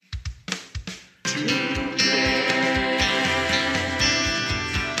Hi,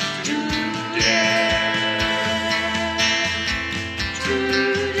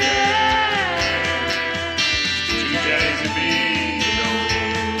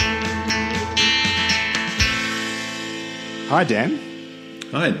 Dan.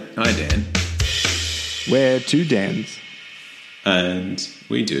 Hi, Dan. We're two Dans. And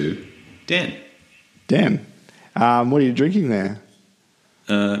we do Dan. Dan. What are you drinking there?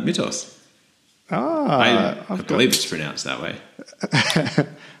 Mythos. I believe it's pronounced that way.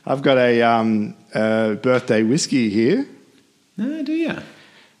 I've got a birthday whiskey here. Do you?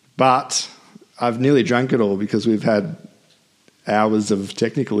 But I've nearly drank it all because we've had hours of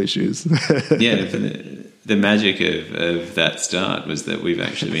technical issues. Yeah, the magic of that start was that we've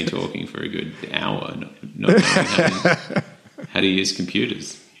actually been talking for a good hour, not knowing how to use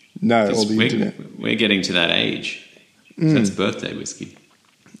computers. No, all the internet. We're getting to that age. So that's birthday whiskey.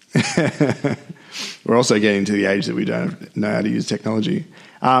 We're also getting to the age that we don't know how to use technology.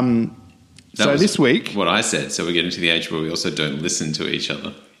 So this week... what I said. So we're getting to the age where we also don't listen to each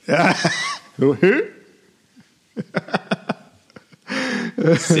other. Who?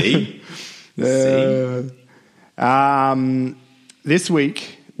 See? This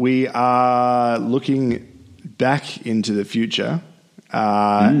week we are looking back into the future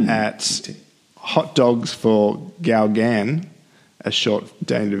at Hot Dogs for Gauguin, a short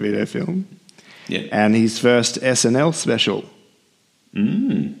Danny DeVito film, and his first SNL special.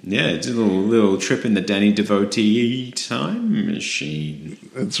 Yeah, it's a little trip in the Danny Devotee time machine.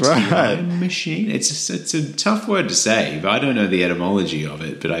 That's right. Time machine. It's a tough word to say, but I don't know the etymology of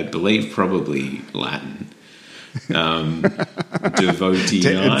it, but I believe probably Latin. Devotee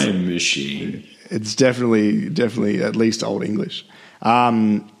time machine. It's definitely at least Old English.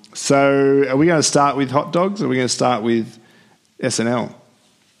 So are we going to start with hot dogs or are we going to start with SNL?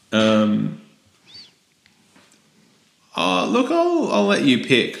 Look, I'll let you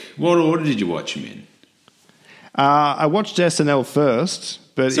pick. What order did you watch them in? I watched SNL first,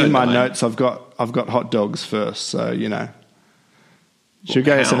 but in my notes I've got hot dogs first. So should we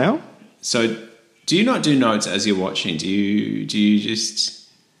go SNL? So, do you not do notes as you're watching? Do you just?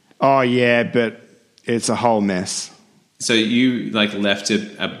 Oh yeah, but it's a whole mess. So you left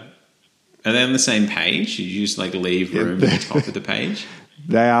are they on the same page? You just leave room at the top of the page?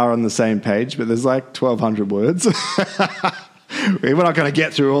 They are on the same page, but there's 1,200 words. We're not going to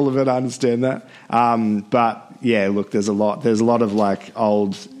get through all of it. I understand that. But yeah, look, there's a lot. There's a lot of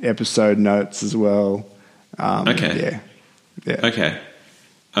old episode notes as well. Okay. Yeah. Okay.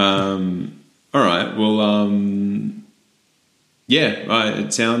 All right. Well,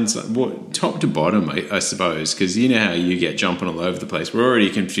 it sounds top to bottom, I suppose, because you know how you get jumping all over the place. We're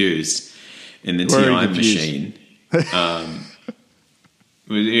already confused in the TI machine.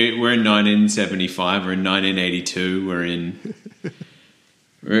 We're in 1975. We're in 1982.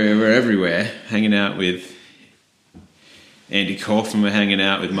 We're everywhere, hanging out with Andy Kaufman. We're hanging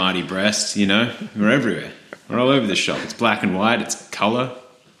out with Marty Brest. We're everywhere. We're all over the shop. It's black and white. It's colour.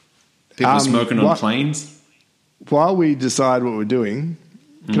 People are smoking on planes. While we decide what we're doing,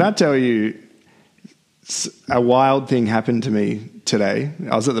 can I tell you a wild thing happened to me today?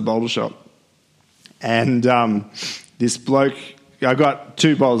 I was at the boulder shop, and this bloke. I got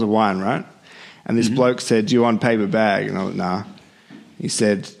 2 bottles of wine, right? And this bloke said, "Do you want a paper bag?" And I was like, "Nah." He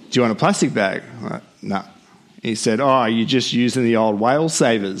said, "Do you want a plastic bag?" I'm like, "Nah." He said, "Oh, you're just using the old whale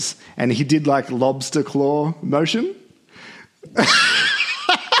savers." And he did lobster claw motion.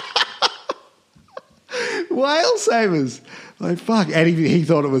 Whale savers. Fuck. And he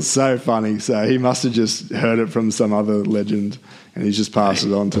thought it was so funny. So he must have just heard it from some other legend and he's just passed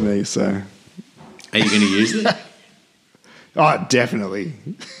it on to me. So, are you going to use it? Oh, definitely.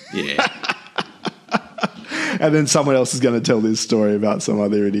 Yeah. And then someone else is going to tell this story about some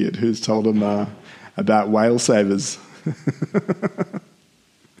other idiot who's told him about whale savers.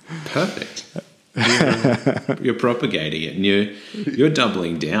 Perfect. You're propagating it, and you're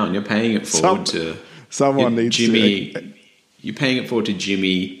doubling down. You're paying it forward to someone needs Jimmy. You're paying it forward to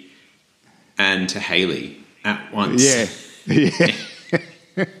Jimmy and to Haley at once. Yeah.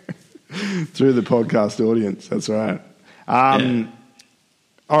 Through the podcast audience. That's right. All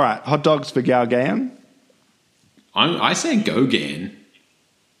right, hot dogs for Gauguin. I say Gauguin.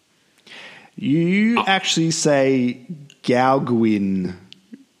 You actually say Gauguin.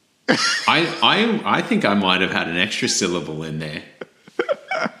 I think I might have had an extra syllable in there.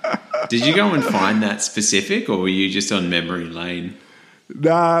 Did you go and find that specific, or were you just on memory lane?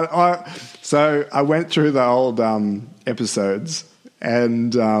 No, so I went through the old episodes,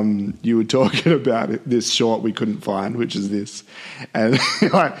 and you were talking about this short we couldn't find, which is this, and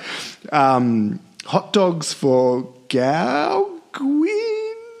like hot dogs for Gauguin.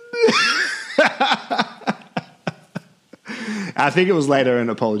 I think it was later an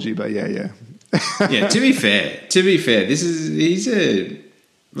apology, but yeah. Yeah, to be fair, he's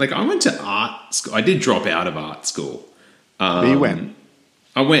I went to art school. I did drop out of art school. You went.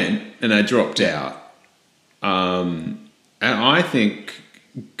 I went and I dropped out. And I think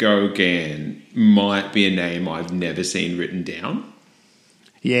Gauguin might be a name I've never seen written down.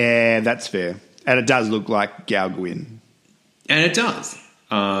 Yeah, that's fair. And it does look like Gauguin. And it does.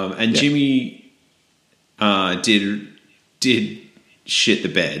 And Jimmy did shit the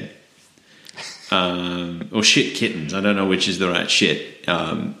bed. Or shit kittens. I don't know which is the right shit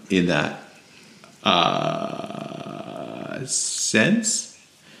in that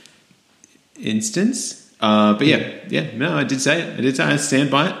instance. But no, I did say it. I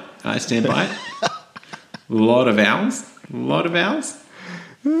stand by it. A lot of vowels.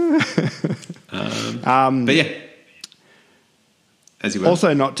 But yeah. As you were.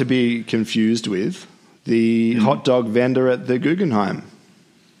 Also not to be confused with the hot dog vendor at the Guggenheim.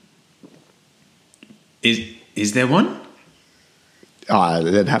 Is there one?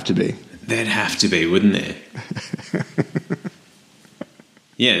 There'd have to be. There'd have to be, wouldn't there?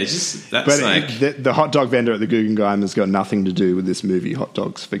 Yeah, it's just the hot dog vendor at the Guggenheim has got nothing to do with this movie, Hot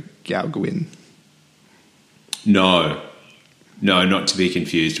Dogs for Gauguin. No, not to be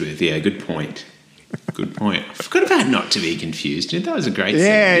confused with. Yeah, good point. I forgot about not to be confused. That was a great scene.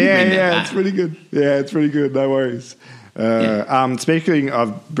 Yeah, it's pretty good. Yeah, it's pretty good. No worries. Speaking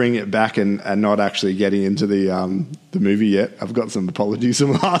of bringing it back and not actually getting into the movie yet, I've got some apologies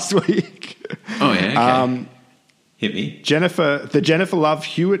from last week. Oh yeah, okay. Hit me. The Jennifer Love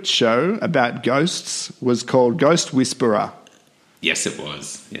Hewitt show about ghosts was called Ghost Whisperer. Yes, it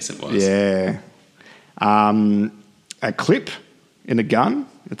was. Yeah. A clip in a gun.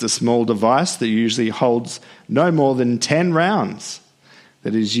 It's a small device that usually holds no more than 10 rounds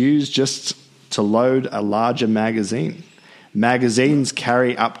that is used just to load a larger magazine. Magazines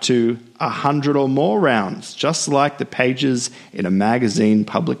carry up to 100 or more rounds, just like the pages in a magazine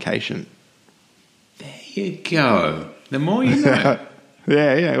publication. There you go. The more you know.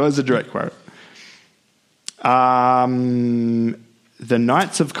 Yeah, it was a direct quote. The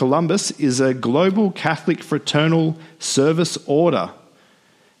Knights of Columbus is a global Catholic fraternal service order.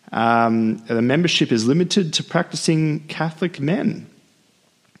 The membership is limited to practicing Catholic men.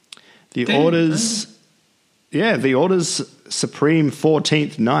 The order's supreme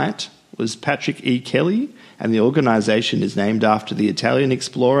 14th knight was Patrick E. Kelly, and the organisation is named after the Italian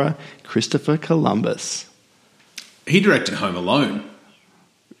explorer Christopher Columbus. He directed Home Alone.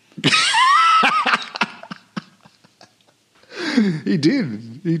 He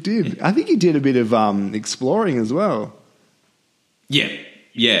did. I think he did a bit of exploring as well. Yeah.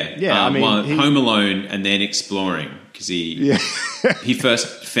 Home Alone and then exploring, because he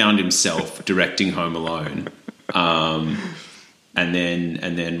first found himself directing Home Alone, and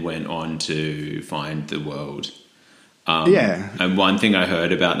then went on to find the world. And one thing I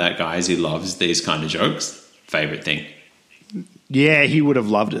heard about that guy is he loves these kind of jokes. Favorite thing. Yeah, he would have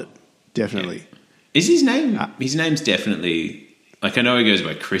loved it. Definitely. Yeah. Is his name? His name's definitely, like, I know he goes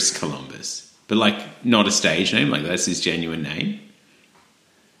by Chris Columbus, but like not a stage name. Like that's his genuine name.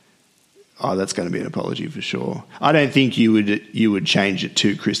 Oh, that's going to be an apology for sure. I don't think you would change it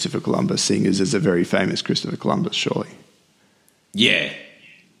to Christopher Columbus, seeing as there's a very famous Christopher Columbus, surely. Yeah.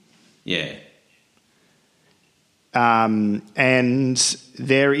 And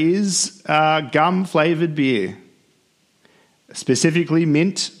there is gum-flavoured beer, specifically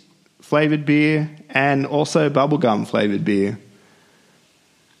mint-flavoured beer and also bubblegum-flavoured beer.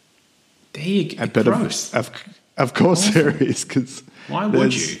 There you go. But gross. Of course there is, because why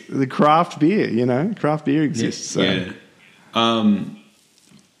would you? The craft beer, craft beer exists. Yeah. I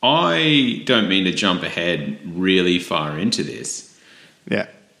don't mean to jump ahead really far into this. Yeah.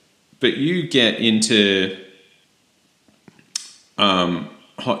 But you get into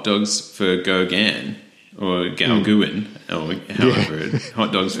hot dogs for Gauguin or Gauguin or however,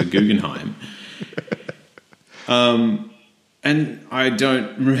 hot dogs for Guggenheim. And I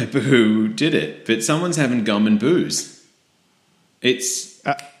don't remember who did it, but someone's having gum and booze. It's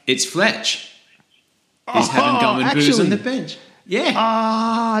Fletch. He's having gum and booze on the bench. Yeah.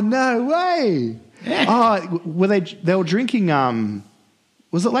 Ah, no way. Yeah. Oh, they were drinking,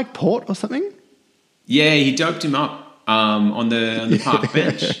 was it like port or something? Yeah, he doped him up on the park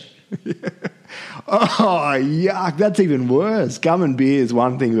bench. Yeah. Oh, yuck. That's even worse. Gum and beer is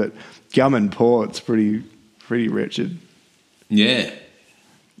one thing, but gum and port's pretty wretched. Yeah.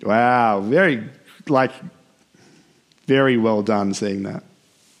 Wow, very well done seeing that.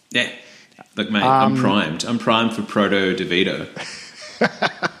 Yeah. Look, mate, I'm primed. I'm primed for Proto DeVito.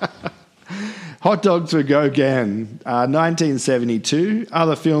 Hot Dogs for Gauguin, 1972.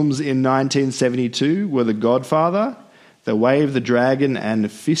 Other films in 1972 were The Godfather, The Way of the Dragon, and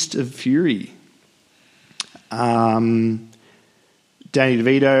Fist of Fury. Danny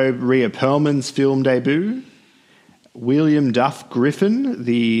DeVito, Rhea Perlman's film debut. William Duff Griffin,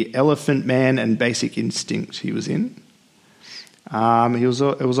 The Elephant Man and Basic Instinct he was in. It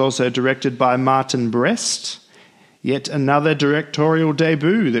was also directed by Martin Brest. Yet another directorial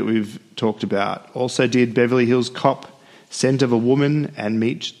debut that we've talked about. Also did Beverly Hills Cop, Scent of a Woman, and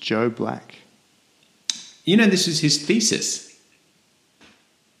Meet Joe Black. You know, this was his thesis.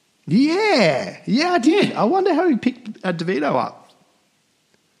 Yeah, I did. Yeah. I wonder how he picked DeVito up.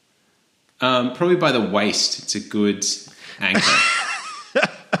 Probably by the waist. It's a good anchor.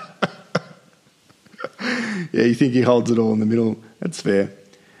 Yeah, you think he holds it all in the middle. That's fair.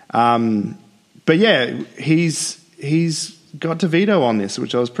 But yeah, he's got DeVito on this,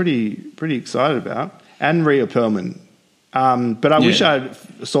 which I was pretty excited about, and Rhea Perlman. But I wish I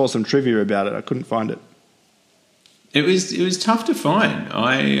saw some trivia about it. I couldn't find it. It was tough to find.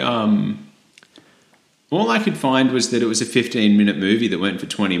 All I could find was that it was a 15-minute movie that went for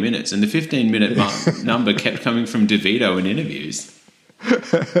 20 minutes, and the 15-minute number kept coming from DeVito in interviews.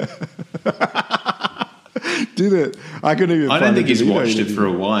 Did it? I couldn't even. I don't think he's watched interview. it for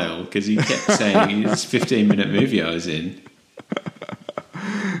a while because he kept saying it's 15-minute movie I was in.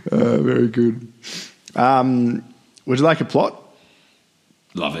 Very good. Would you like a plot?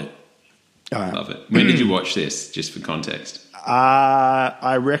 Love it. All right. Love it. When did you watch this? Just for context.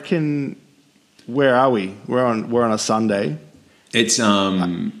 I reckon. Where are we? We're on a Sunday. It's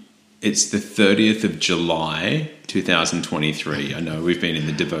the 30th of July, 2023. I know we've been in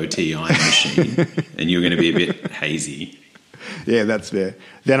the devotee iron machine, and you're going to be a bit hazy. Yeah, that's fair.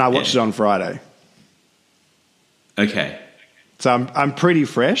 Then I watched it on Friday. Okay. So I'm pretty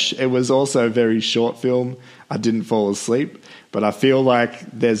fresh. It was also a very short film. I didn't fall asleep, but I feel like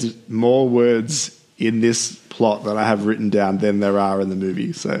there's more words in this plot that I have written down than there are in the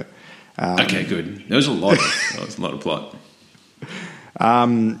movie. So. Okay, good. There was a lot of plot.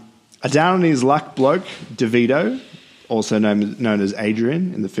 A down on his luck bloke, DeVito, also known as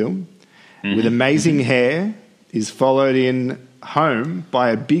Adrian in the film, with amazing hair, is followed in home by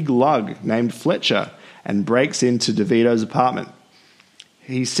a big lug named Fletcher and breaks into DeVito's apartment.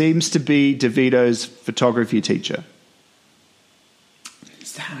 He seems to be DeVito's photography teacher.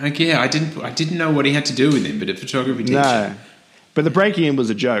 Yeah, I didn't know what he had to do with him, but a photography teacher. No, but the breaking in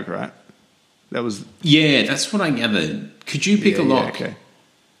was a joke, right? That was... Yeah, that's what I gathered. Could you pick a lock? Yeah, okay.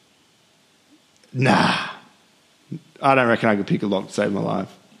 Nah. I don't reckon I could pick a lock to save my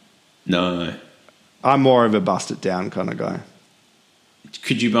life. No. I'm more of a bust it down kind of guy.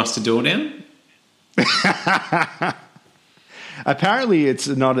 Could you bust a door down? Apparently it's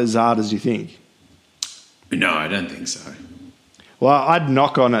not as hard as you think. No, I don't think so. Well, I'd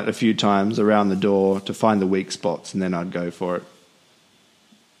knock on it a few times around the door to find the weak spots, and then I'd go for it.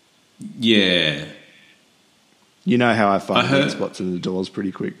 Yeah. You know how I find weak spots in the doors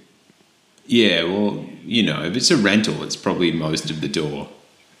pretty quick. Yeah, well, you know, if it's a rental, it's probably most of the door.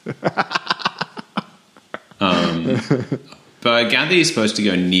 But I gather you're supposed to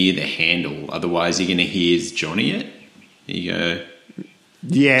go near the handle, otherwise you're going to hear Johnny it. You go...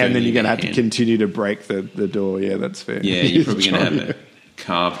 Yeah, and then you're going to have to continue to break the door. Yeah, that's fair. Yeah, you're probably going to have a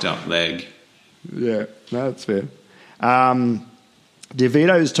carved up leg. Yeah, no, that's fair.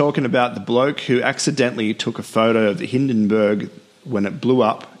 DeVito's talking about the bloke who accidentally took a photo of the Hindenburg when it blew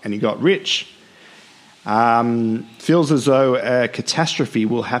up and he got rich. Feels as though a catastrophe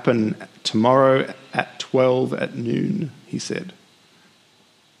will happen tomorrow at 12 at noon, he said.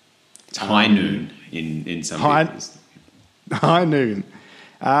 It's high noon in some people's. High noon.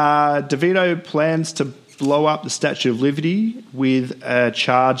 DeVito plans to blow up the Statue of Liberty with a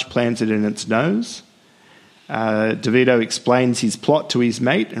charge planted in its nose. DeVito explains his plot to his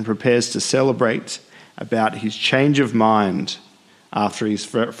mate and prepares to celebrate about his change of mind after his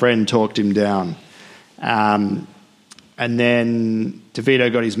friend talked him down. And then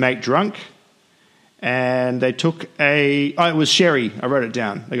DeVito got his mate drunk and they took it was sherry. I wrote it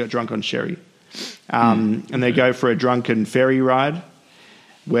down. They got drunk on sherry. And they go for a drunken ferry ride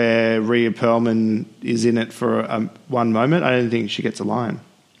where Rhea Perlman is in it for one moment. I don't think she gets a line.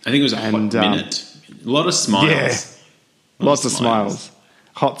 I think it was a hot minute. A lot of smiles. Yeah, lots of smiles.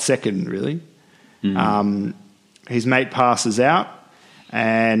 Hot second, really. His mate passes out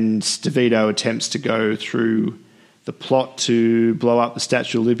and DeVito attempts to go through the plot to blow up the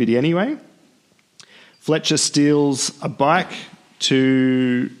Statue of Liberty anyway. Fletcher steals a bike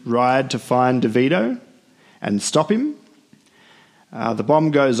to ride to find DeVito and stop him. The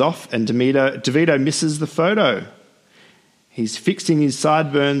bomb goes off and DeVito misses the photo. He's fixing his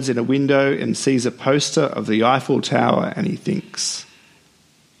sideburns in a window and sees a poster of the Eiffel Tower and he thinks,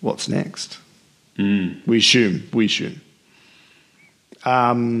 what's next? We assume.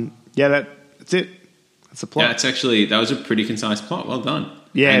 That's it. That's the plot. Yeah, that was a pretty concise plot. Well done.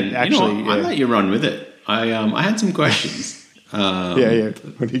 Yeah, and actually. I let you run with it. I had some questions. Yeah.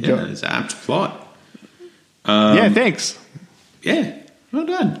 What do you got? It's an apt plot. Thanks. Yeah, well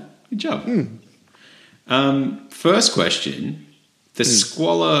done. Good job. First question. The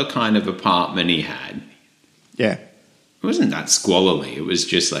squalor kind of apartment he had. Yeah. It wasn't that squalorly. It was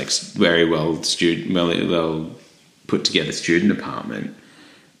just like very well put together student apartment.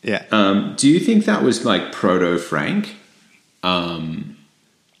 Yeah. Do you think that was like proto-Frank? That's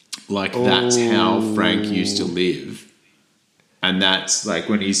how Frank used to live. And that's like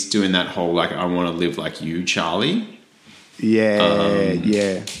when he's doing that whole like, I want to live like you, Charlie.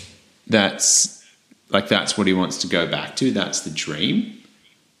 Yeah. That's what he wants to go back to. That's the dream.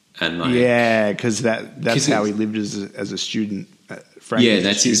 And because that's how he lived as a student. Frank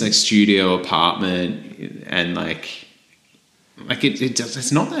that's his like studio apartment, and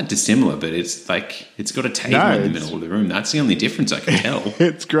it's not that dissimilar, but it's like it's got a table in the middle of the room. That's the only difference I can tell.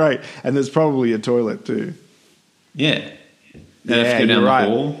 It's great, and there's probably a toilet too. Yeah, they have to go down the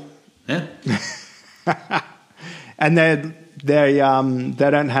hall. Yeah, and they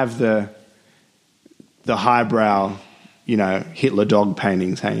don't have the highbrow, Hitler dog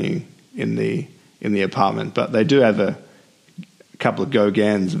paintings hanging in the apartment, but they do have a couple of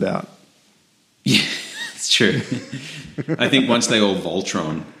Gaugans about. Yeah, it's true. I think once they all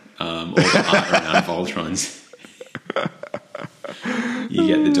Voltron, all the art around Voltrons, you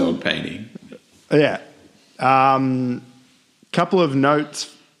get the dog painting. Yeah. Couple of notes.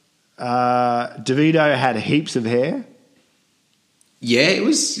 DeVito had heaps of hair. Yeah, it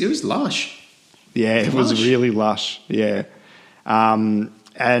was lush. Yeah, it was really lush. Yeah. And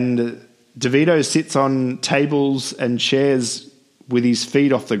DeVito sits on tables and chairs with his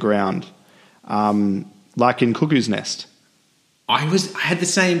feet off the ground, like in Cuckoo's Nest. I had the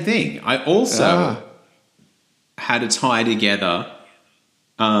same thing. I also had a tie together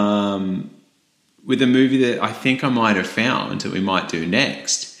with a movie that I think I might have found that we might do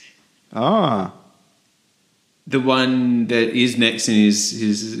next. The one that is next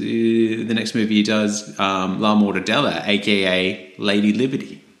in the next movie he does, La Mortadella, a.k.a. Lady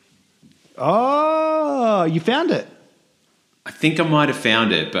Liberty. Oh, you found it? I think I might have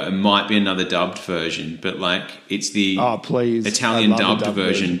found it, but it might be another dubbed version. But it's the Italian dubbed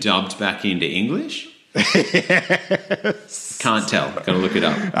version dubbed back into English. Yes. Can't tell. Got to look it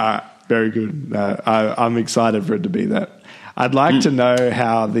up. Very good. I'm excited for it to be that. I'd like to know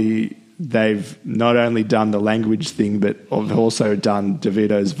how they've not only done the language thing, but have also done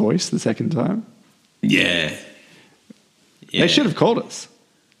DeVito's voice the second time. Yeah. They should have called us.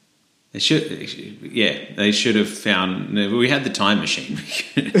 They should have found. We had the time machine.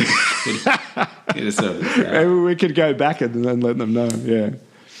 We could go back and then let them know. Yeah.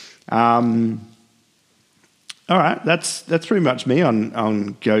 All right, that's pretty much me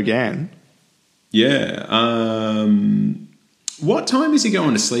on Gauguin. Yeah. What time is he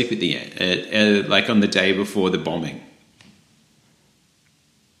going to sleep at the end? Like on the day before the bombing?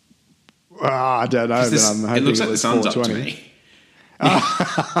 I don't know. But I'm hoping it looks like the sun's 4:20. up to me.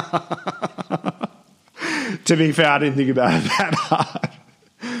 To be fair, I didn't think about it that hard.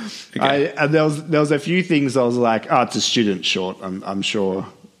 Okay. There was a few things I was like, it's a student short. I'm sure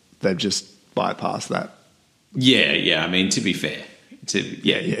they've just bypassed that. Yeah. I mean, to be fair,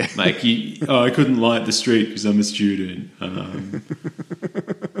 yeah. Like, I couldn't light the street because I'm a student. I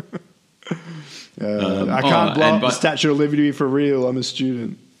can't blow up the Statue of Liberty for real. I'm a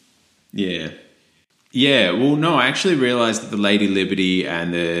student. Yeah. Yeah, well, no, I actually realised that the Lady Liberty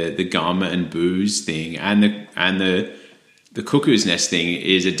and the Gum and Booze thing and the Cuckoo's Nest thing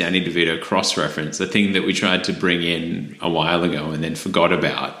is a Danny DeVito cross-reference, the thing that we tried to bring in a while ago and then forgot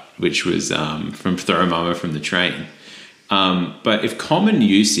about, which was from Throw Mama from the Train. But if common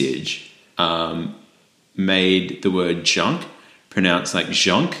usage made the word junk pronounced like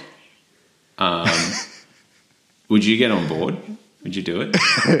junk, would you get on board? Would you do it?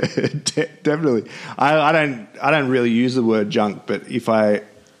 Definitely. I don't really use the word junk, but if I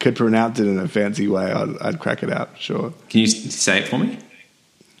could pronounce it in a fancy way, I'd crack it out. Sure. Can you say it for me?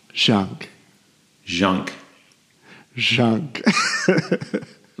 Junk. Junk. Junk.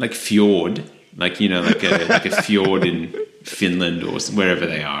 Like fjord. like like a fjord in Finland or wherever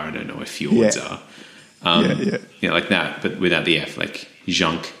they are. I don't know where fjords are. Like that, but without the F, like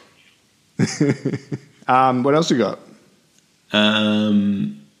junk. What else you got?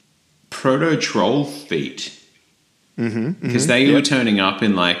 Proto troll feet. Because they were turning up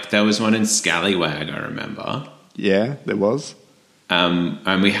in there was one in Scallywag, I remember. Yeah, there was.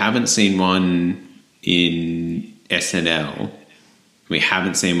 And we haven't seen one in SNL. We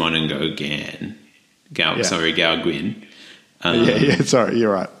haven't seen one in Gauguin. Gauguin. Sorry,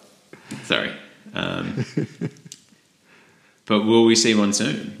 you're right. Sorry. But will we see one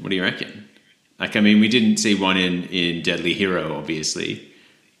soon? What do you reckon? We didn't see one in Deadly Hero, obviously.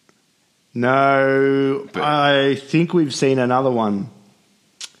 No, but I think we've seen another one.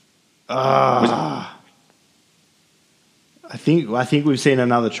 I think we've seen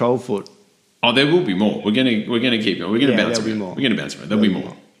another troll foot. Oh, there will be more. We're gonna keep it. We're gonna bounce around. More. We're gonna bounce around. There'll be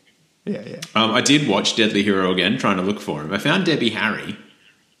more. Yeah. I did watch Deadly Hero again, trying to look for him. I found Debbie Harry,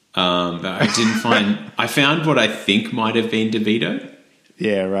 but I didn't find. I found what I think might have been DeVito.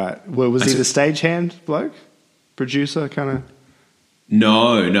 Yeah, right. Well, was he the stagehand bloke, producer, kind of?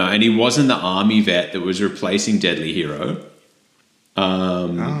 No, and he wasn't the army vet that was replacing Deadly Hero.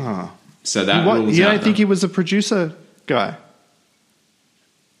 So that rules you don't think he was a producer guy?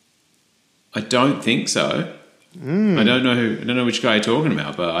 I don't think so. I don't know which guy you're talking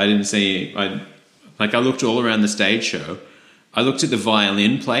about, but I didn't see. I looked all around the stage show. I looked at the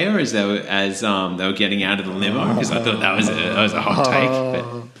violin player as they were getting out of the limo because I thought that was a hot take. But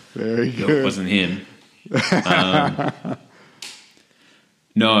very good. It wasn't him.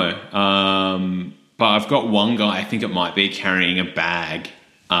 No, but I've got one guy. I think it might be carrying a bag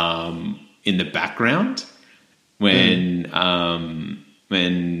in the background when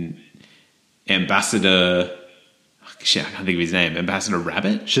Ambassador. Shit, I can't think of his name. Ambassador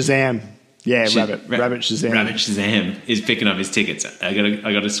Rabbit? Shazam. Yeah, Rabbit Shazam. Rabbit Shazam is picking up his tickets. I got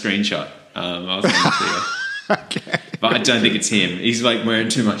a screenshot. I'll send it to you. Okay. But I don't think it's him. He's wearing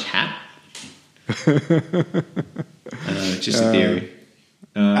too much hat. Just a theory.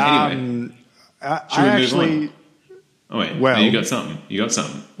 Anyway, should we move on? Oh wait, you got something.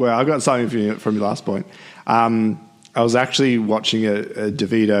 Well, I got something from your last point. I was actually watching a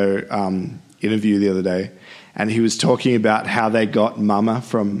DeVito interview the other day, and he was talking about how they got throw Mama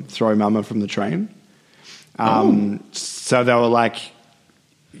from the train. So they were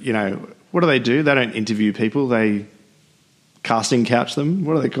what do? They don't interview people. They casting couch them.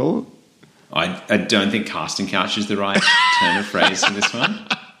 What do they call it? I don't think casting couch is the right turn of phrase for this one.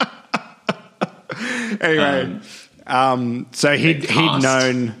 Anyway, so he'd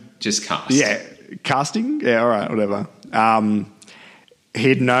known... Just cast. Yeah, casting? Yeah, all right, whatever.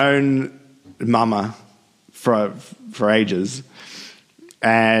 He'd known Mama for ages,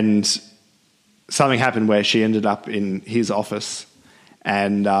 and something happened where she ended up in his office,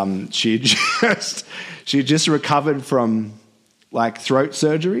 and she just recovered from throat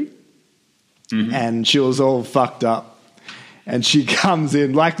surgery. Mm-hmm. And she was all fucked up. And she comes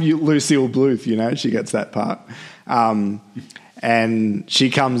in, like Lucille Bluth, she gets that part. And she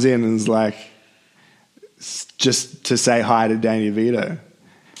comes in and is just to say hi to Danny DeVito.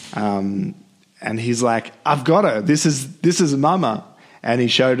 And he's like, I've got her. This is Mama. And he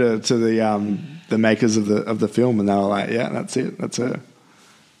showed her to the makers of the film, and they were like, yeah, that's it. That's her.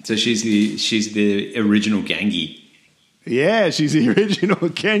 So she's the original Gangi. Yeah, she's the original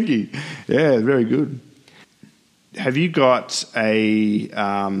Kengi. Yeah, very good. Have you got a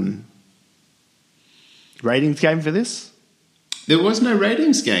ratings game for this? There was no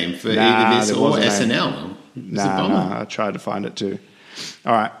ratings game for either this or SNL. No, I tried to find it too.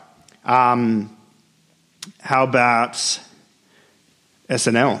 All right. How about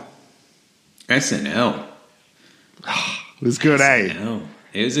SNL? SNL. It was good, SNL.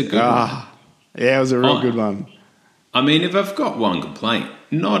 It was a good one. Yeah, it was a real good one. I mean, if I've got one complaint,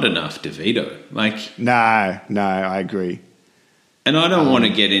 not enough DeVito. No, I agree. And I don't want to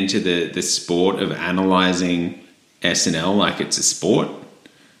get into the sport of analysing SNL like it's a sport.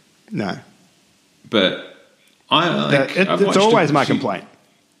 No. But it's always my complaint.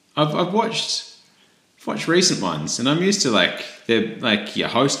 I've watched recent ones, and I'm used to your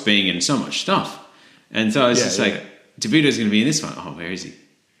host being in so much stuff. And so I was DeVito's going to be in this one. Oh, where is he?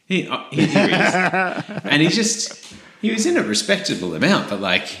 Here he is. And he was in a respectable amount, but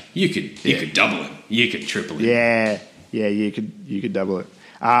you could double him, you could triple him. Yeah, you could double it.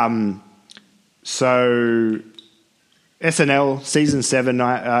 So SNL season 7,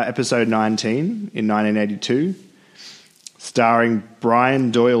 episode 19 in 1982, starring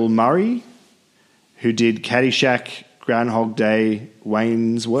Brian Doyle Murray, who did Caddyshack, Groundhog Day,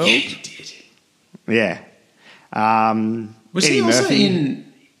 Wayne's World. Yeah, he did. Yeah. Was Eddie he also Murphy.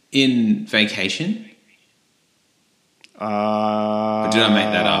 in Vacation? Or did I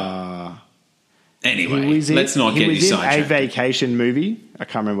make that up? Anyway, let's not get you He was in a sidetracked. Vacation movie. I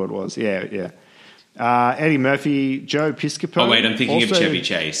can't remember what it was. Yeah. Eddie Murphy, Joe Piscopo. Oh wait, I'm thinking of also- Chevy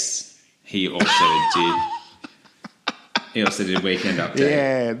Chase. He also did. He also did Weekend Update.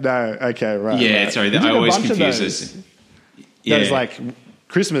 Yeah, no, okay, right. Yeah, right. sorry, He did I a always bunch of confuse those. this. Yeah, Those like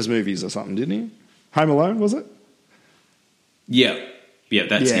Christmas movies or something, didn't he? Home Alone, was it? yeah,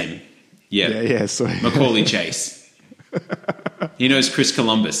 that's Yeah. him. Yeah, Yeah, sorry. Macaulay Chase. He knows Chris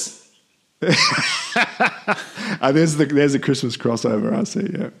Columbus. There's a Christmas crossover, I see,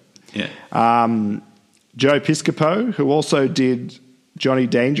 yeah. Yeah, Joe Piscopo, who also did Johnny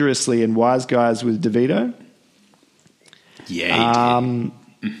Dangerously and Wise Guys with DeVito. yeah, he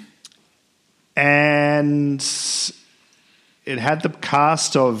did. And it had the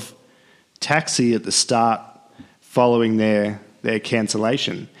cast of Taxi at the start following their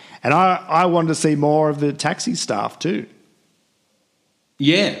cancellation. And I wanted to see more of the Taxi staff too.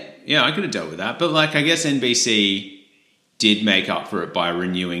 Yeah, I could have dealt with that. But like, I guess NBC did make up for it by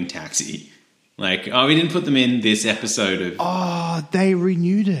renewing Taxi. Like, we didn't put them in this episode of. Oh, they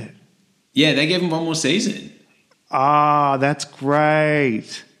renewed it. Yeah, they gave him one more season. Ah, that's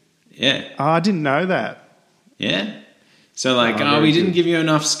great. Yeah. Oh, I didn't know that. Yeah. So like, very we didn't good. give you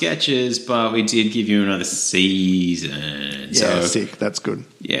enough sketches, but we did give you another season. Yeah, So sick. That's good.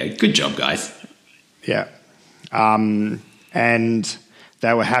 yeah, good job, guys. Yeah. And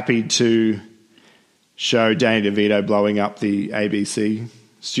they were happy to show Danny DeVito blowing up the ABC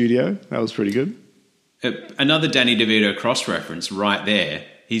studio. That was pretty good. Another Danny DeVito cross reference right there.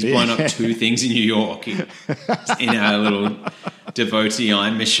 He's blown up two things in New York in our little devotee eye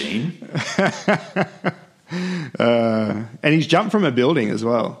machine. And he's jumped from a building as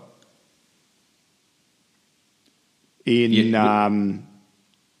well.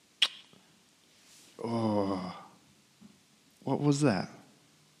 What was that?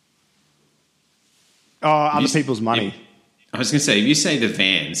 Oh, other people's money. I was going to say, if you say the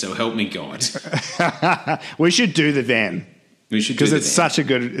van, so help me God. We should do the van We should do because the it's van.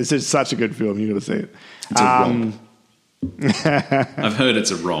 such a good film. You got to see it. It's a romp. I've heard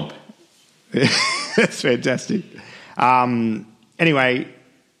it's a romp. That's fantastic. Anyway,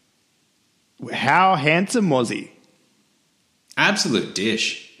 how handsome was he? Absolute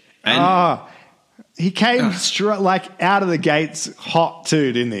dish. And He came out of the gates hot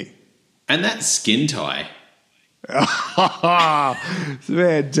too, didn't he? and that skin tie. It's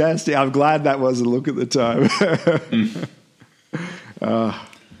fantastic. I'm glad that was a look at the time.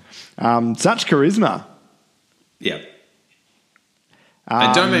 Such charisma. Yeah.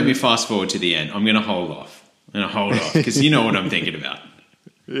 And don't make me fast forward to the end. I'm going to hold off. Because you know what I'm thinking about.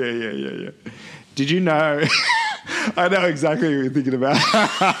 Yeah. Did you know? I know exactly what you're thinking about.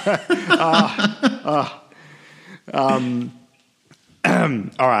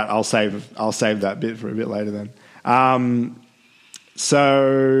 All right, I'll save that bit for a bit later then.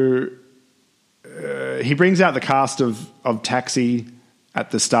 So he brings out the cast of Taxi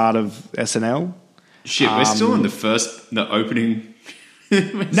at the start of SNL. Shit, we're still in the opening.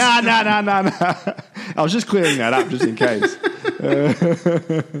 No. I was just clearing that up just in case.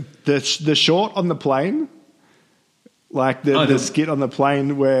 The short on the plane, like the skit on the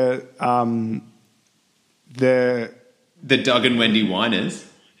plane where The Doug and Wendy Whiners.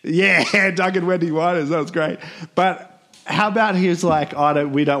 Yeah, Doug and Wendy Whiners. That was great. But how about he was like,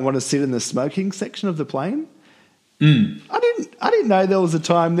 we don't want to sit in the smoking section of the plane? I didn't know there was a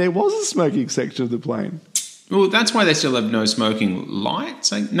time there was a smoking section of the plane. Well, that's why they still have no smoking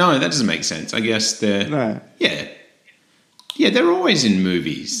lights. No, that doesn't make sense. I guess they're... No. Yeah. Yeah, they're always in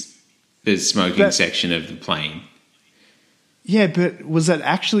movies. The smoking section of the plane. Yeah, but was that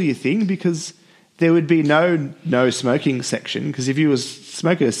actually a thing? Because there would be no smoking section. Because if you was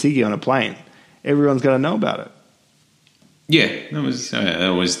smoking a ciggy on a plane, everyone's going to know about it. Yeah,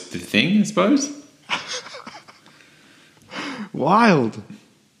 that was the thing, I suppose. Wild.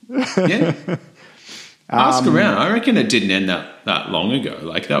 Yeah. Ask around. I reckon it didn't end that long ago.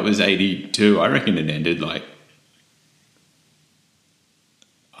 Like, that was 82. I reckon it ended like...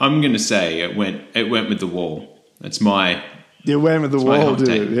 I'm going to say it went with the wall. That's my... You went with the wall, hot take.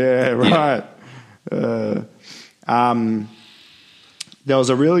 dude. Yeah, right. There was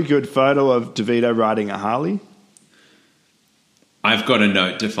a really good photo of DeVito riding a Harley. I've got a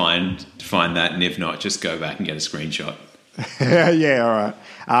note to find that, and if not, just go back and get a screenshot. Yeah,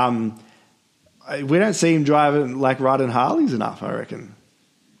 all right. We don't see him riding Harleys enough, I reckon.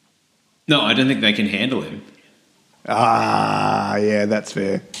 No, I don't think they can handle him. Yeah, that's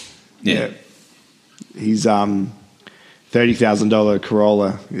fair. Yeah. His $30,000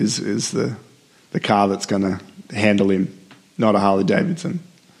 Corolla is the car that's going to handle him, not a Harley Davidson.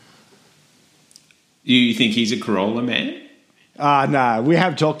 You think he's a Corolla man? No, we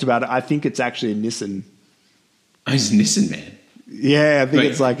have talked about it. I think it's actually a Nissan. Oh, he's a Nissan man. Yeah, I think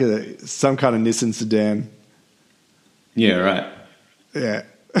it's like some kind of Nissan sedan. Yeah, right. Yeah.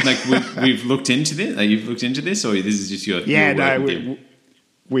 Like we've looked into this. Like you've looked into this, or this is just your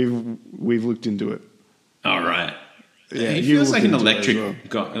we've looked into it. All right. Yeah, he feels like an electric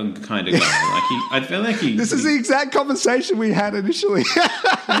kind of guy. Like I feel like he. This is the exact conversation we had initially.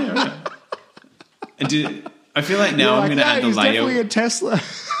 Yeah, right. And I feel like now I'm going to add the he's layer. Definitely a Tesla.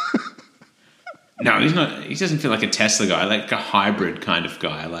 No, he's not. He doesn't feel like a Tesla guy, like a hybrid kind of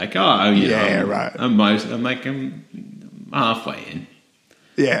guy. Like, right. I'm halfway in.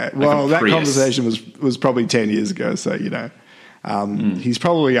 Yeah, well, that conversation was probably 10 years ago, so he's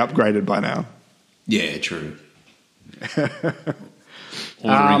probably upgraded by now. Yeah, true.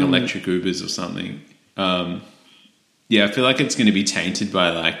 Ordering electric Ubers or something. Yeah, I feel like it's going to be tainted by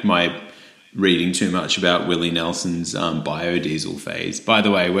like my reading too much about Willie Nelson's biodiesel phase. By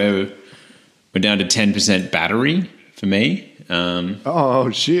the way, we're down to 10% battery for me. Oh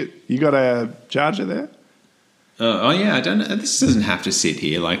shit! You got a charger there? Yeah, I don't know. This doesn't have to sit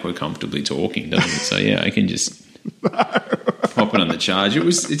here like we're comfortably talking, does it? So yeah, I can just pop it on the charge.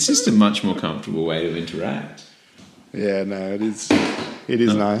 It's just a much more comfortable way to interact. Yeah, no, it is. It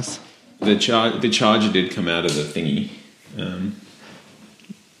is nice. The charger did come out of the thingy.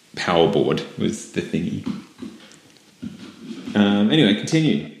 Powerboard was the thingy. Anyway,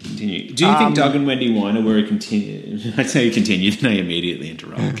 continue. Do you think Doug and Wendy Weiner were a I say continue, then I immediately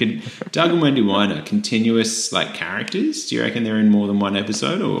interrupt. Doug and Wendy Weiner continuous like characters? Do you reckon they're in more than one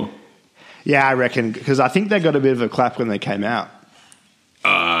episode, or? Yeah, I reckon, because I think they got a bit of a clap when they came out.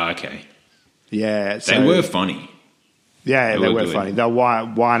 Okay. Yeah, so, they were funny. Yeah, they were funny. They were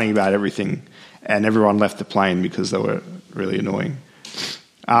whining about everything, and everyone left the plane because they were really annoying.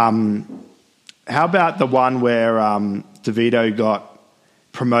 How about the one where DeVito got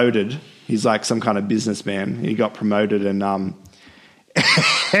promoted? He's like some kind of businessman. He got promoted, and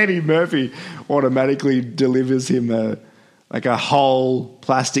Eddie Murphy automatically delivers him a whole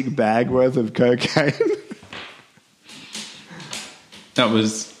plastic bag worth of cocaine. That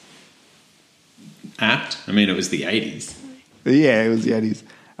was apt. I mean, it was the 80s. Yeah, it was the 80s.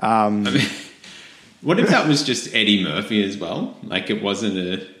 I mean, what if that was just Eddie Murphy as well? Like it wasn't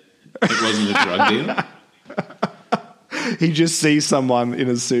a drug deal? He just sees someone in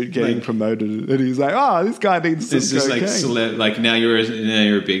a suit getting promoted, and he's like, "Oh, this guy needs some cocaine." It's just like now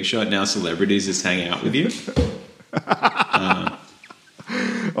you're a big shot. Now celebrities just hang out with you.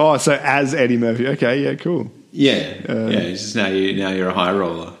 Oh, so as Eddie Murphy, okay, yeah, cool. Yeah. It's just now you're a high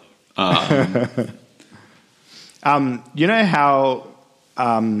roller. You know how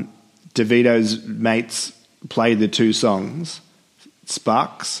DeVito's mates play the two songs,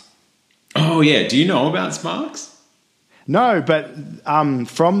 Sparks? Oh yeah. Do you know about Sparks? No, but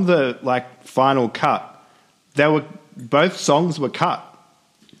from the final cut, both songs were cut,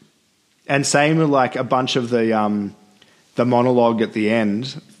 and same with a bunch of the monologue at the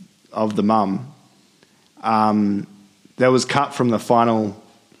end of the mum. That was cut from the final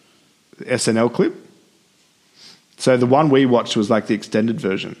SNL clip. So the one we watched was the extended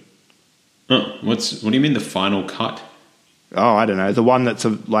version. Oh, what do you mean the final cut? Oh, I don't know. The one that's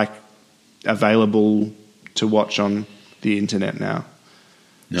available to watch on the internet now.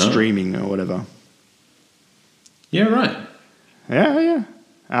 No. Streaming or whatever. Yeah, right. Yeah.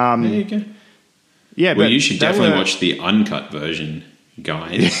 There you go. Yeah, well, you should definitely watch the uncut version,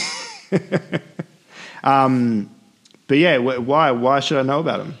 guys. But yeah, why should I know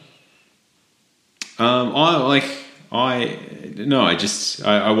about him? I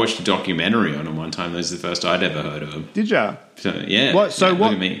watched a documentary on him one time. That was the first I'd ever heard of him. Did you? So yeah. What?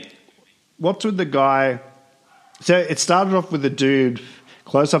 Look at me. What's with the guy? So it started off with a dude,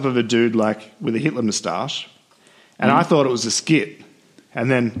 close up of a dude with a Hitler moustache, and I thought it was a skit,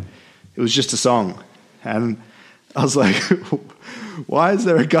 and then it was just a song, and I was like, why is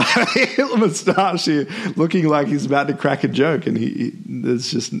there a guy with a Hitler moustache here looking like he's about to crack a joke, and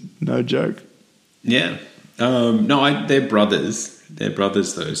there's just no joke. Yeah. They're brothers. They're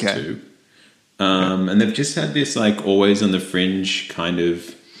brothers, those two. And they've just had this always on the fringe kind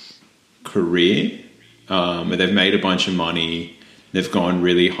of career where they've made a bunch of money. They've gone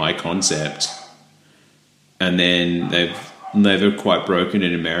really high concept. And then they've never quite broken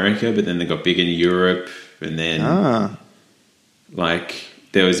in America, but then they got big in Europe. And then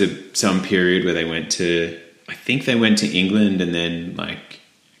there was some period where they went to England, and then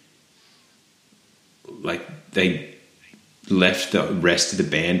like they left the rest of the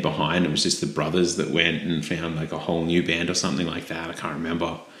band behind. It was just the brothers that went and found like a whole new band or something like that. I can't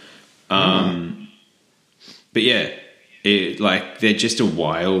remember. But yeah, they're just a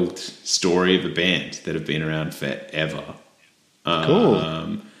wild story of a band that have been around forever.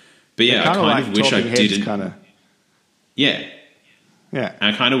 Cool. But yeah, I kind of wish I didn't. Yeah. Yeah.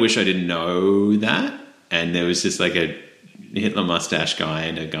 I kind of wish I didn't know that. And there was just like a Hitler mustache guy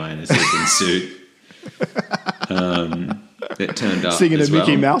and a guy in a silken suit that turned up singing as a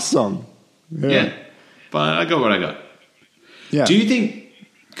Mickey Mouse song. Yeah. But I got what I got. Yeah. Do you think,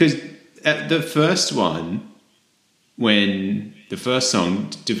 because at the first one, when the first song,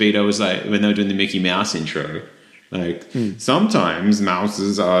 DeVito was like, when they were doing the Mickey Mouse intro, like, sometimes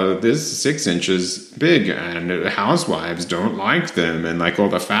mouses are this 6 inches big and housewives don't like them, and like all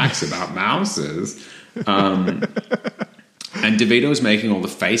the facts about mouses. And DeVito was making all the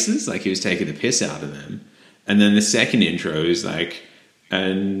faces, like he was taking the piss out of them. And then the second intro is like,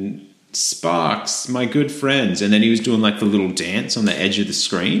 and Sparks, my good friends. And then he was doing like the little dance on the edge of the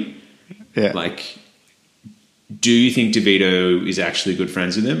screen. Yeah. Like, do you think DeVito is actually good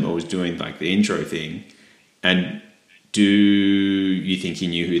friends with him, or was doing like the intro thing? And do you think he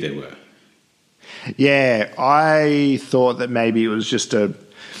knew who they were? Yeah, I thought that maybe it was just a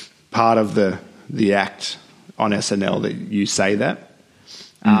part of the act on SNL that you say that.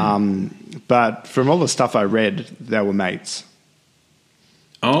 But from all the stuff I read, they were mates.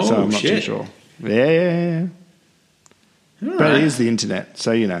 Oh, so I'm not shit. too sure. Yeah. But right. it is the internet,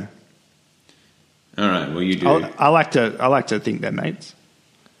 so you know. All right. Well, you do. I like to think they're mates.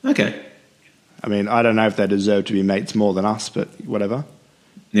 Okay. I mean, I don't know if they deserve to be mates more than us, but whatever.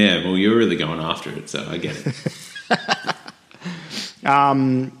 Yeah. Well, you're really going after it, so I get it. All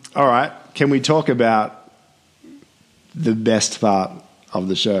right. Can we talk about the best part of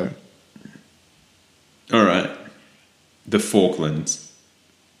the show? All right. The Falklands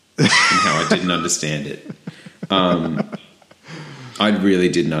and how I didn't understand it. I really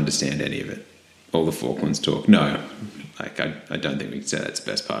didn't understand any of it. All the Falklands talk. No, like I don't think we can say that's the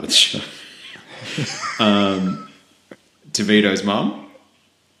best part of the show. DeVito's mum.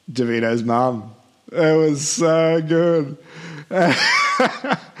 DeVito's mum. It was so good.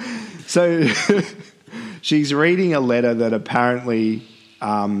 So she's reading a letter that apparently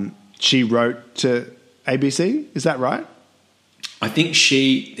she wrote to ABC. Is that right? I think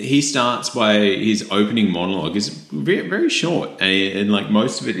he starts by his opening monologue is very, very short, and like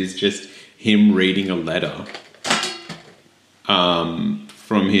most of it is just him reading a letter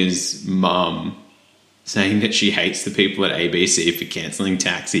from his mum saying that she hates the people at ABC for cancelling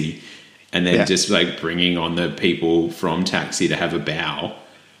Taxi, and then just like bringing on the people from Taxi to have a bow.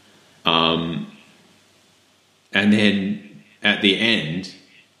 And then at the end,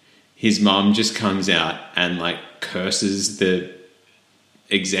 his mum just comes out and like curses the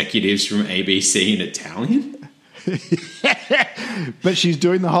executives from ABC in Italian. But she's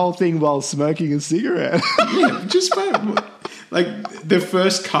doing the whole thing while smoking a cigarette. Yeah, just like the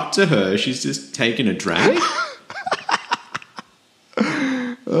first cut to her, she's just taking a drag.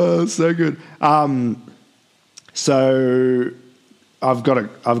 Oh, so good. So I've got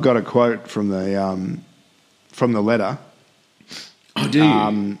a quote from the letter. Oh, do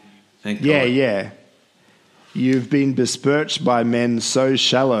you? Thank God. Yeah. You've been besmirched by men so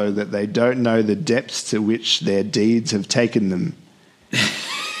shallow that they don't know the depths to which their deeds have taken them.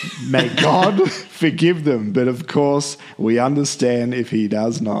 May God forgive them, but of course we understand if he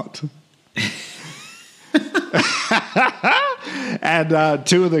does not. And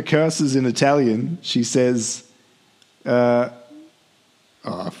two of the curses in Italian, she says, oh,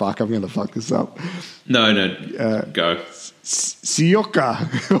 fuck, I'm going to fuck this up. No, go.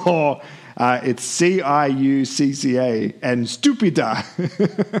 Ciucca, or it's Ciucca, and stupida.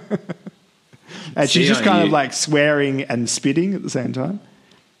 And she's just kind of like swearing and spitting at the same time.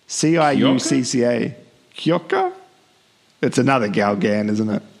 Ciucca? Ciucca? It's another Gauguin, isn't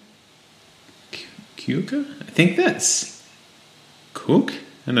it? Ciucca? I think that's cook.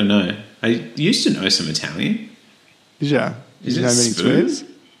 I don't know. I used to know some Italian. Did you? Did you know many swears?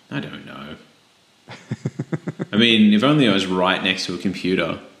 I don't know. I mean, if only I was right next to a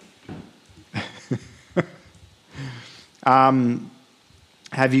computer.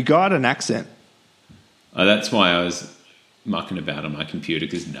 Have you got an accent? Oh, that's why I was mucking about on my computer,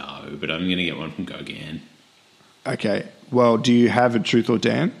 because no, but I'm going to get one from Gauguin. Okay. Well, do you have a truth or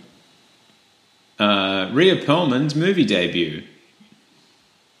dare? Rhea Perlman's movie debut.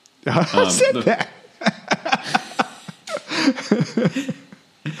 I said that.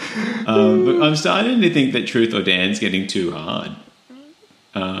 But I'm starting to think that truth or dare's getting too hard.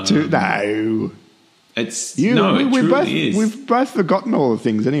 No. It's You, no, it we truly both, is. We've both forgotten all the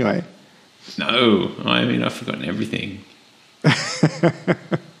things anyway. No, I mean I've forgotten everything.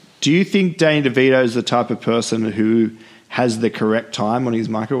 Do you think Danny DeVito is the type of person who has the correct time on his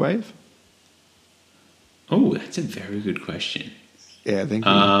microwave? Oh, that's a very good question. Yeah, thank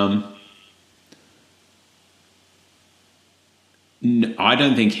you. I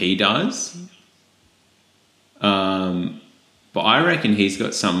don't think he does. But I reckon he's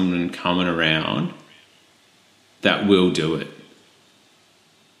got someone coming around that will do it.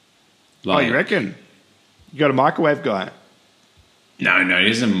 Like, you reckon? You got a microwave guy? No, he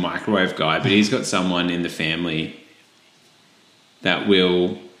isn't a microwave guy, but he's got someone in the family that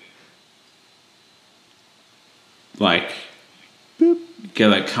will, like, boop, go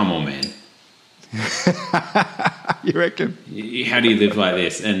like, come on, man. You reckon? How do you live like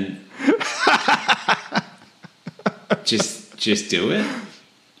this? And just do it.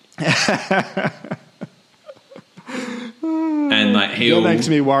 And like that makes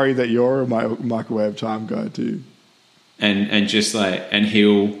me worry that you're a microwave time guy too. And just like, and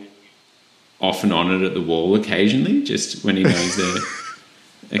he'll off and on it at the wall occasionally, just when he knows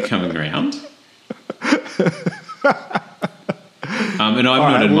they're coming around. And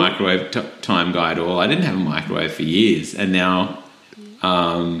I'm not a microwave time guy at all. I didn't have a microwave for years, and now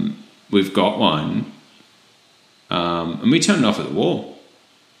we've got one, and we turn it off at the wall.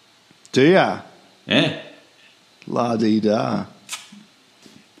 Do ya? Yeah. La-dee-da.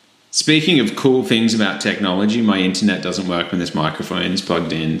 Speaking of cool things about technology, my internet doesn't work when this microphone is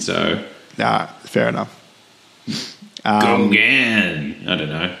plugged in, so... Nah, fair enough. Gauguin. I don't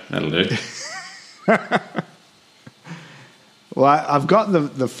know. That'll do. Well, I've got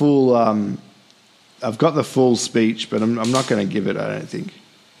the full... I've got the full speech, but I'm not going to give it, I don't think.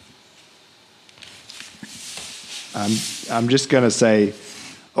 I'm just going to say,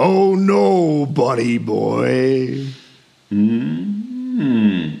 oh no, buddy boy.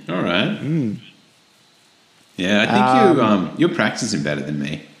 All right. Yeah, I think you're practicing better than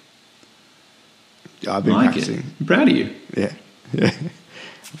me. I've been practicing. I'm proud of you. Yeah.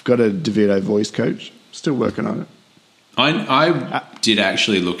 I've got a DeVito voice coach. Still working on it. I did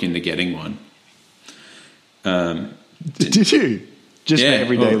actually look into getting one. Did you? Just for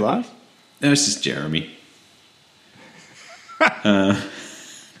everyday life? That was just Jeremy.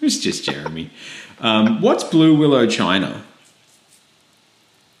 It was just Jeremy. What's Blue Willow China?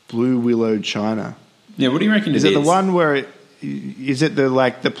 Blue Willow China. Yeah, what do you reckon it is? Is it the one where is it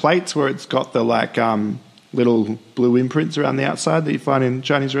the plates where it's got the little blue imprints around the outside that you find in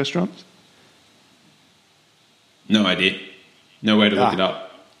Chinese restaurants? No idea. No way to look it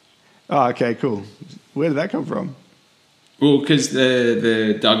up. Oh, okay, cool. Where did that come from? Well, because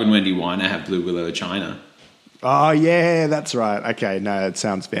the Doug and Wendy Weiner have Blue Willow China. Oh, yeah, that's right. Okay, no, it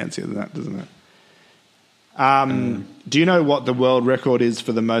sounds fancier than that, doesn't it? Do you know what the world record is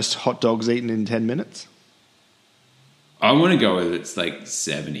for the most hot dogs eaten in 10 minutes? I want to go with it's like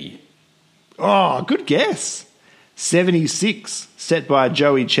 70. Oh, good guess. 76, set by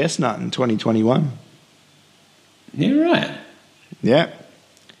Joey Chestnut in 2021. Yeah, right. Yeah.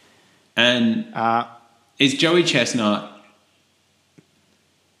 And is Joey Chestnut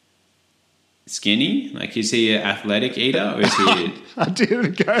skinny? Like, is he an athletic eater or is he... I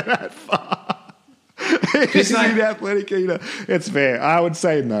didn't go that far. Is he an athletic eater? It's fair. I would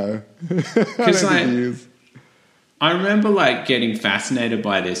say no. Because I remember getting fascinated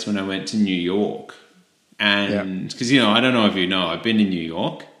by this when I went to New York. And because, I don't know if you know, I've been in New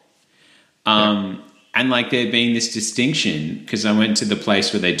York. And there being this distinction, because I went to the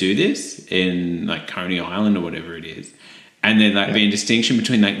place where they do this in Coney Island or whatever it is. And there being a distinction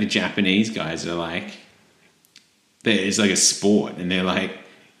between the Japanese guys that are there's a sport and they're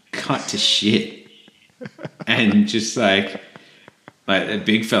cut to shit. And just the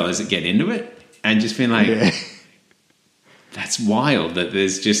big fellas that get into it and just being that's wild that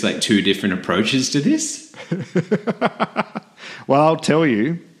there's just two different approaches to this. Well, I'll tell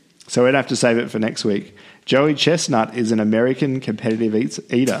you. So we'd have to save it for next week. Joey Chestnut is an American competitive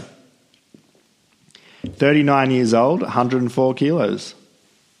eater. 39 years old, 104 kilos.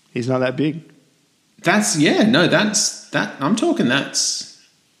 He's not that big. I'm talking that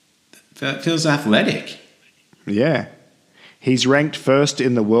feels athletic. Yeah. He's ranked first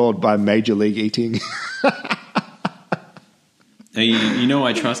in the world by Major League Eating.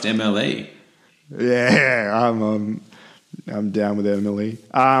 I trust MLE. Yeah, I'm down with MLE.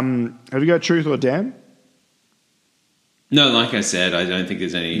 Have you got truth or damn? No, like I said, I don't think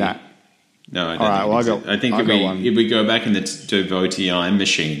there's any... Nah. No, I don't think if we go back in the devotee time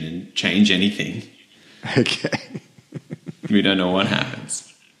machine and change anything... Okay. We don't know what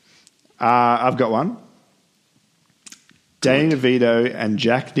happens. I've got one. Danny DeVito and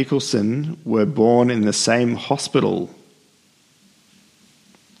Jack Nicholson were born in the same hospital.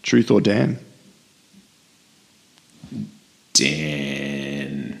 Truth or Dan?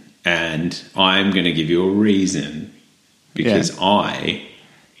 Dan. And I'm going to give you a reason because I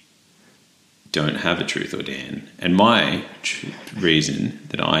don't have a truth or Dan. And my reason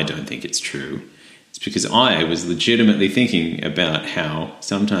that I don't think it's true is because I was legitimately thinking about how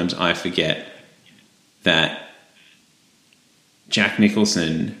sometimes I forget that Jack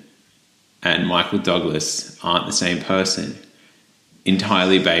Nicholson and Michael Douglas aren't the same person,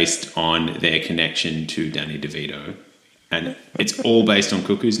 entirely based on their connection to Danny DeVito. And it's all based on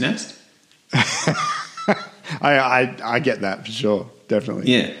Cuckoo's Nest. I get that for sure,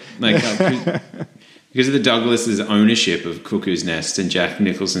 definitely. Yeah, like because of the Douglas's ownership of Cuckoo's Nest and Jack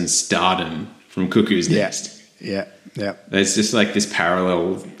Nicholson's stardom from Cuckoo's Nest. Yeah. There's just like this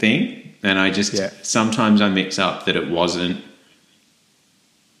parallel thing, and I just sometimes I mix up that it wasn't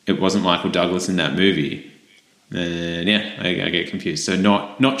Michael Douglas in that movie, and I get confused. So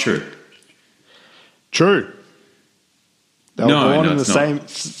not true. True. They were born in the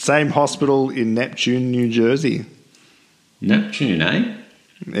same hospital in Neptune, New Jersey. Neptune, eh?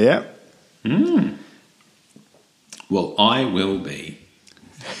 Yeah. Well, I will be.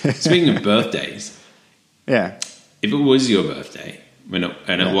 Speaking of birthdays, if it was your birthday,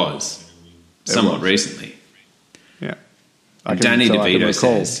 it was somewhat recently, Danny DeVito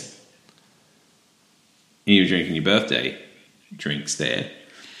says you were drinking your birthday drinks there.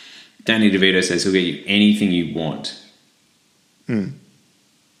 Danny DeVito says he'll get you anything you want.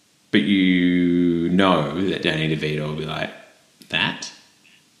 But you know that Danny DeVito will be like, that?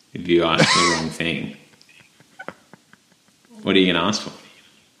 If you ask the wrong thing. What are you going to ask for?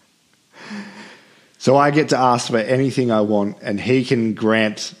 So I get to ask for anything I want, and he can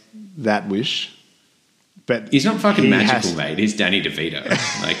grant that wish. But he's not fucking magical, mate. He's Danny DeVito.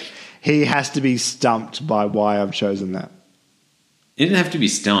 Like he has to be stumped by why I've chosen that. He didn't have to be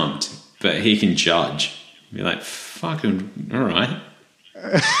stumped, but he can judge. Be like, fucking, all right.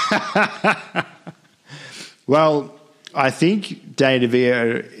 Well, I think Danny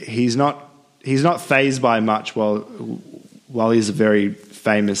DeVito, he's not fazed by much while he's a very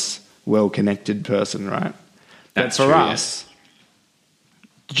famous, well-connected person, right? That's but for true, us,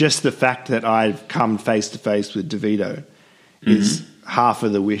 just the fact that I've come face-to-face with DeVito is half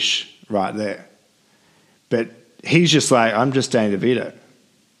of the wish right there. But he's just like, I'm just Danny DeVito.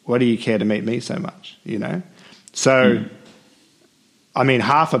 What do you care to meet me so much, you know? So, I mean,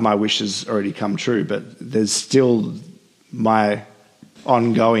 half of my wishes already come true, but there's still my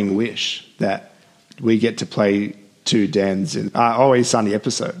ongoing wish that we get to play two Dan's in Always Sunny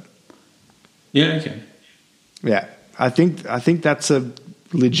episode. Yeah, okay. Yeah, I think that's a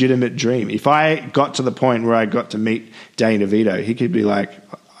legitimate dream. If I got to the point where I got to meet Danny DeVito, he could be like,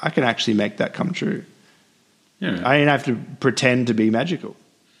 I can actually make that come true. Yeah. I don't have to pretend to be magical.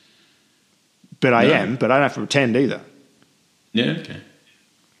 But I am, but I don't have to pretend either. Yeah, okay.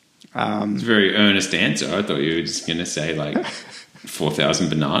 It's a very earnest answer. I thought you were just going to say like 4,000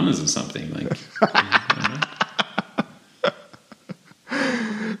 bananas or something. Like,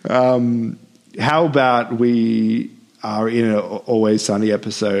 how about we are in an Always Sunny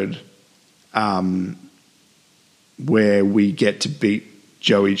episode where we get to beat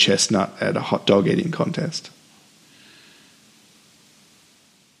Joey Chestnut at a hot dog eating contest?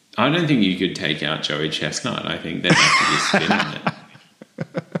 I don't think you could take out Joey Chestnut. I think there'd have to be a spin on it.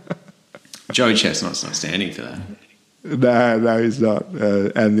 Joey Chestnut's not standing for that. No, he's not.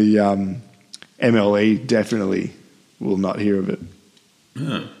 And the MLE definitely will not hear of it.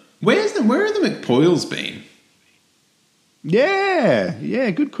 Oh. Where are the McPoyles been?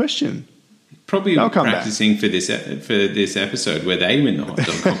 Yeah, good question. Probably practicing for this episode where they win the hot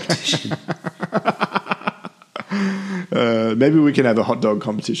dog competition. Maybe we can have a hot dog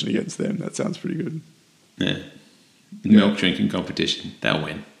competition against them. That sounds pretty good. Yeah. Milk drinking competition. They'll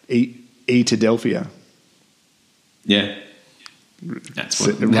win. Eatadelphia. Yeah. That's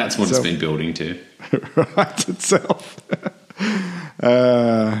what it's been building to. Writes itself.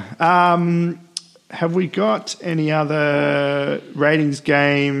 Have we got any other ratings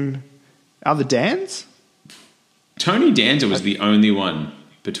game? Other Dans? Tony Danza was the only one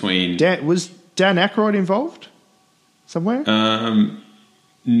between... Was Dan Aykroyd involved somewhere?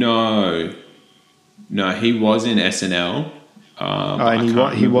 No, he was in SNL.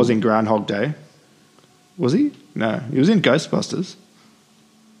 And he was in Groundhog Day. Was he? No, he was in Ghostbusters.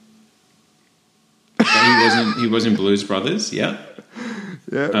 He was in Blues Brothers. Yeah,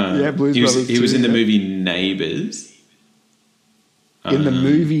 Blues Brothers. He was in the movie Neighbours. In the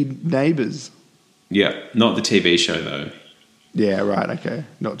movie Neighbours. Yeah, not the TV show though. Yeah, right. Okay,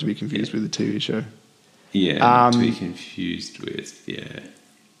 not to be confused with the TV show. Yeah, not to be confused with. Yeah.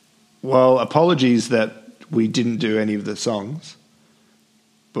 Well, apologies that we didn't do any of the songs,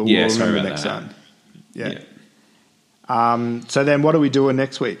 but we'll remember next time. Yeah. So then, what are we doing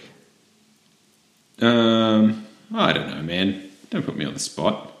next week? I don't know, man. Don't put me on the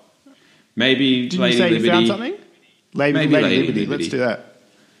spot. Maybe Did Lady you say Liberty. You found something? Lady Liberty. Let's do that.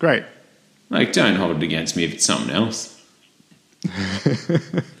 Great. Like, don't hold it against me if it's something else.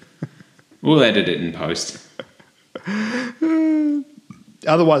 We'll edit it in post.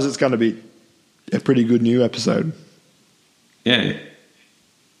 Otherwise, it's going to be a pretty good new episode. Yeah.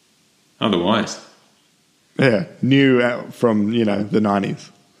 Otherwise. Yeah, new from, the 90s.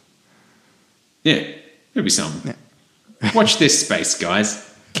 Yeah, it'll be something. Yeah. Watch this space, guys.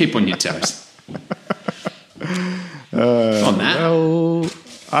 Keep on your toes. On that. Well,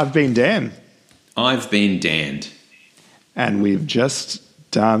 I've been Dan. I've been damned. And we've just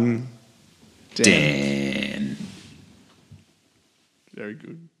done Dan. Very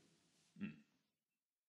good.